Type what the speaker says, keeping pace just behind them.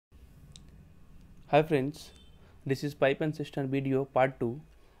Hi friends, this is pipe and cistern video part 2,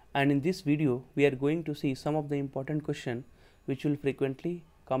 and in this video we are going to see some of the important question which will frequently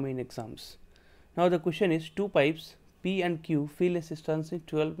come in exams. Now the question is two pipes P and Q fill a cistern in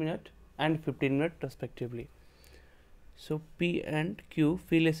 12 minutes and 15 minutes respectively. So P and Q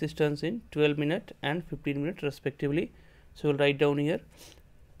fill a cistern in 12 minutes and 15 minutes respectively. So we'll write down here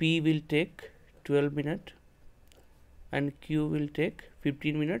P will take 12 minutes and Q will take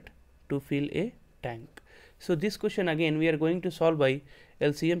 15 minutes to fill a tank. So this question again we are going to solve by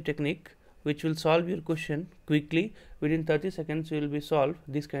LCM technique, which will solve your question quickly. Within 30 seconds you will be solve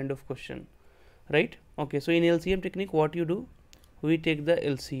this kind of question, right? Okay, so in LCM technique what you do, we take the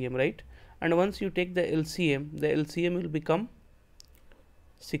LCM, right? And once you take the LCM will become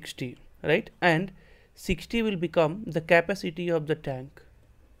 60, right? And 60 will become the capacity of the tank.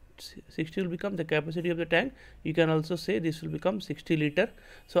 60 will become the capacity of the tank. You can also say this will become 60 liter.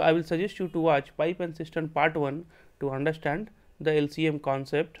 So I will suggest you to watch pipe and cistern part 1 to understand the LCM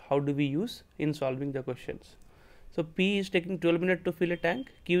concept, how do we use in solving the questions. So P is taking 12 minutes to fill a tank,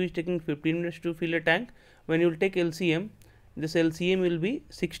 Q is taking 15 minutes to fill a tank. When you will take LCM, this LCM will be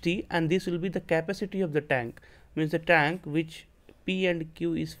 60 and this will be the capacity of the tank, means the tank which P and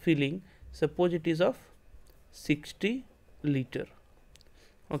Q is filling, suppose it is of 60 liter.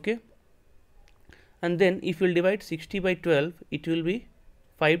 Okay, and then if you will divide 60 by 12 it will be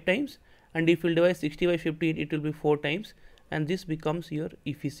 5 times, and if you will divide 60 by 15 it will be 4 times, and this becomes your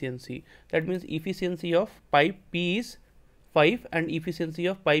efficiency. That means efficiency of pipe P is 5 and efficiency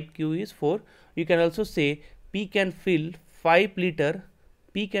of pipe Q is 4. You can also say P can fill 5 liter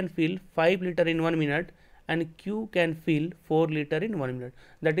in 1 minute and Q can fill 4 liter in 1 minute.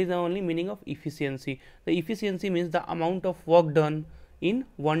 That is the only meaning of efficiency. The efficiency means the amount of work done in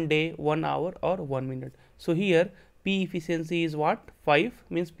 1 day, 1 hour or 1 minute. So here P efficiency is what? 5,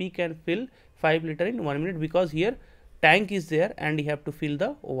 means P can fill 5 liter in 1 minute, because here tank is there and you have to fill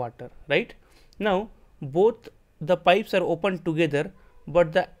the water, right? Now both the pipes are open together,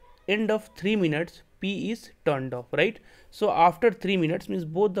 but the end of 3 minutes P is turned off, right? So after 3 minutes means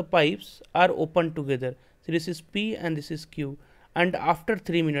both the pipes are open together. So this is P and this is Q, and after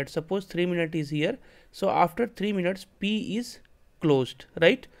 3 minutes, suppose 3 minutes is here, so after 3 minutes P is closed,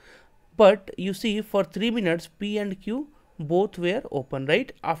 right? But you see for 3 minutes P and Q both were open,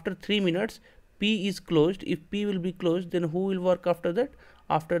 right? After 3 minutes P is closed. If P will be closed, then who will work after that?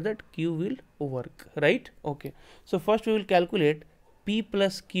 After that Q will work, right? Okay, so first we will calculate P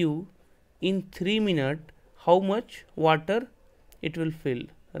plus Q in 3 minutes, how much water it will fill,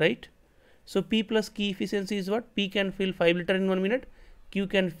 right? So P plus Q efficiency is what? P can fill 5 liter in 1 minute, Q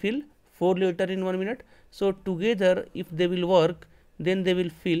can fill 4 liter in 1 minute. So together if they will work, then they will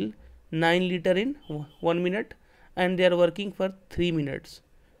fill 9 liter in 1 minute, and they are working for 3 minutes.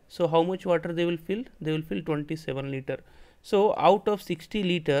 So how much water they will fill? They will fill 27 liter. So out of 60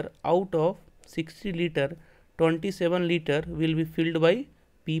 liter, 27 liter will be filled by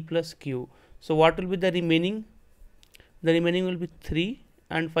P plus Q. So what will be the remaining? The remaining will be 3,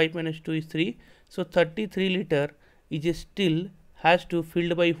 and 5 minus 2 is 3. So 33 liter is still has to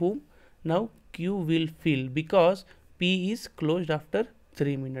filled by whom? Now Q will fill, because P is closed after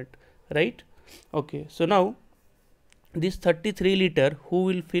 3 minutes, right? Okay, so now this 33 liter who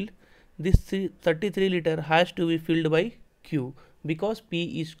will fill? This 33 liter has to be filled by Q, because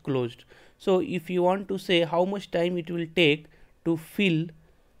P is closed. So if you want to say how much time it will take to fill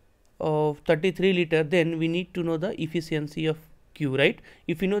 33 liter, then we need to know the efficiency of Q, right?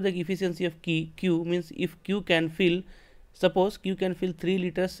 If you know the efficiency of Q means if Q can fill, suppose Q can fill 3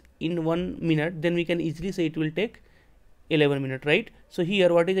 liters in 1 minute, then we can easily say it will take 11 minutes, right? So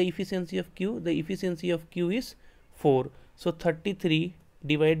here what is the efficiency of Q? The efficiency of Q is 4. So 33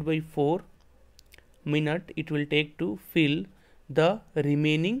 divided by 4 minute it will take to fill the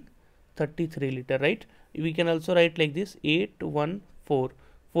remaining 33 liter, right? We can also write like this: 814.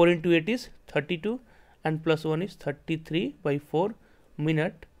 4 into 8 is 32 and plus 1 is 33 by 4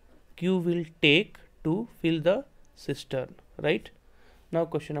 minute Q will take to fill the cistern, right? Now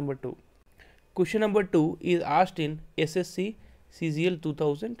question number 2. Question number 2 is asked in SSC CGL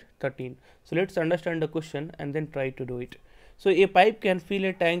 2013. So let's understand the question and then try to do it. So a pipe can fill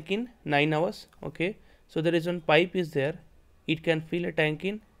a tank in 9 hours. Okay, so there is one pipe is there, it can fill a tank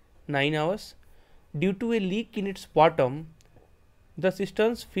in 9 hours. Due to a leak in its bottom, the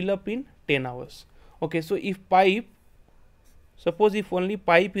cisterns fill up in 10 hours. Okay, so if pipe, suppose if only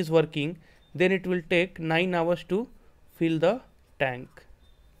pipe is working, then it will take 9 hours to fill the tank,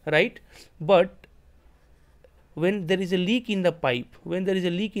 right? But when there is a leak in the pipe,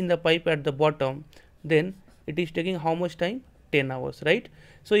 at the bottom, then it is taking how much time? 10 hours, right?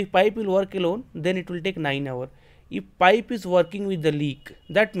 So if pipe will work alone, then it will take 9 hours. If pipe is working with the leak,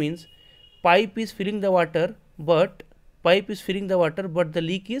 that means pipe is filling the water, but the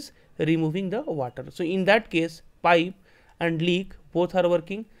leak is removing the water. So in that case, pipe and leak both are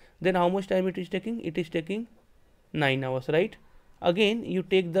working. Then how much time it is taking? It is taking 9 hours, right? Again you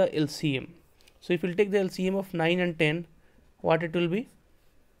take the LCM. So if you take the LCM of 9 and 10, what it will be?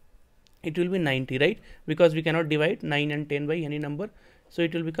 It will be 90, right? Because we cannot divide 9 and 10 by any number, so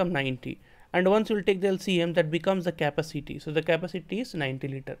it will become 90. And once you will take the LCM, that becomes the capacity. So the capacity is 90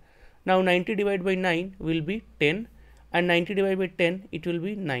 liter. Now 90 divided by 9 will be 10, and 90 divided by 10 it will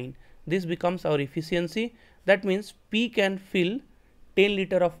be 9. This becomes our efficiency. That means P can fill 10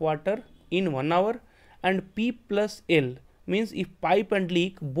 liter of water in 1 hour, and P plus L means if pipe and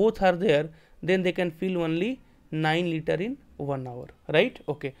leak both are there, then they can fill only 9 liter in 1 hour, right?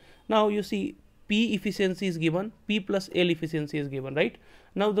 Okay. Now you see P efficiency is given, P plus L efficiency is given, right?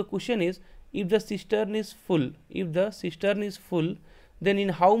 Now the question is, if the cistern is full, then in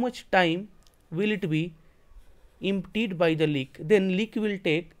how much time will it be emptied by the leak? Then leak will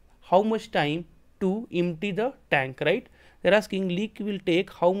take how much time to empty the tank, right? They are asking leak will take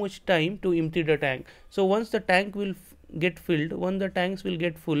how much time to empty the tank. So once the tank will get filled, when the tanks will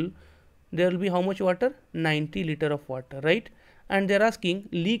get full, there will be how much water? 90 liter of water, right? And they are asking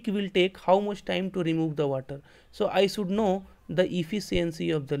leak will take how much time to remove the water. So I should know the efficiency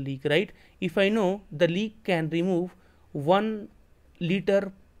of the leak, right? If I know the leak can remove 1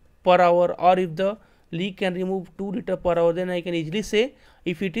 liter per hour, or if the leak can remove 2 liter per hour, then I can easily say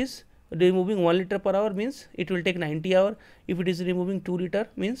if it is removing 1 liter per hour means it will take 90 hours. If it is removing 2 liter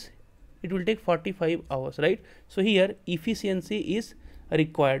means it will take 45 hours, right? So here efficiency is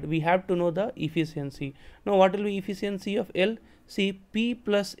required. We have to know the efficiency. Now what will be efficiency of L? See, P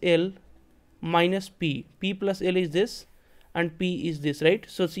plus L minus P. P plus L is this and P is this, right?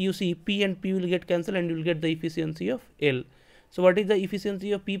 So you see P and P will get cancelled and you will get the efficiency of L. So what is the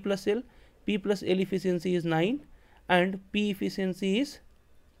efficiency of P plus L? P plus L efficiency is 9 and P efficiency is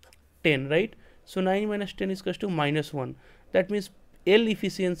 10, right? So 9 minus 10 is equal to minus 1. That means L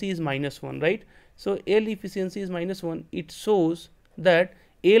efficiency is minus 1, right? So L efficiency is minus 1. It shows that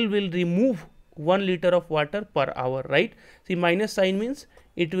L will remove 1 liter of water per hour, right? See, minus sign means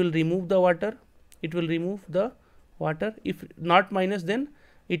it will remove the water. If not minus, then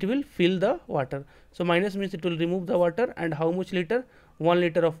it will fill the water. So minus means it will remove the water, and how much liter? 1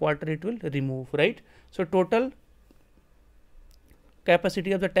 liter of water it will remove, right? So total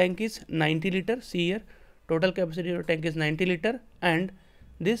capacity of the tank is 90 liter. See here, total capacity of the tank is 90 liter, and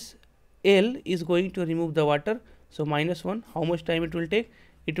this L is going to remove the water. So minus 1, how much time it will take?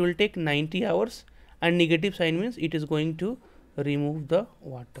 It will take 90 hours, and negative sign means it is going to remove the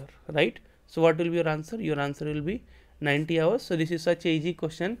water, right? So what will be your answer? Your answer will be 90 hours. So this is such a easy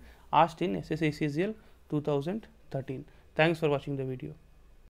question asked in SSC CGL 2013. Thanks for watching the video.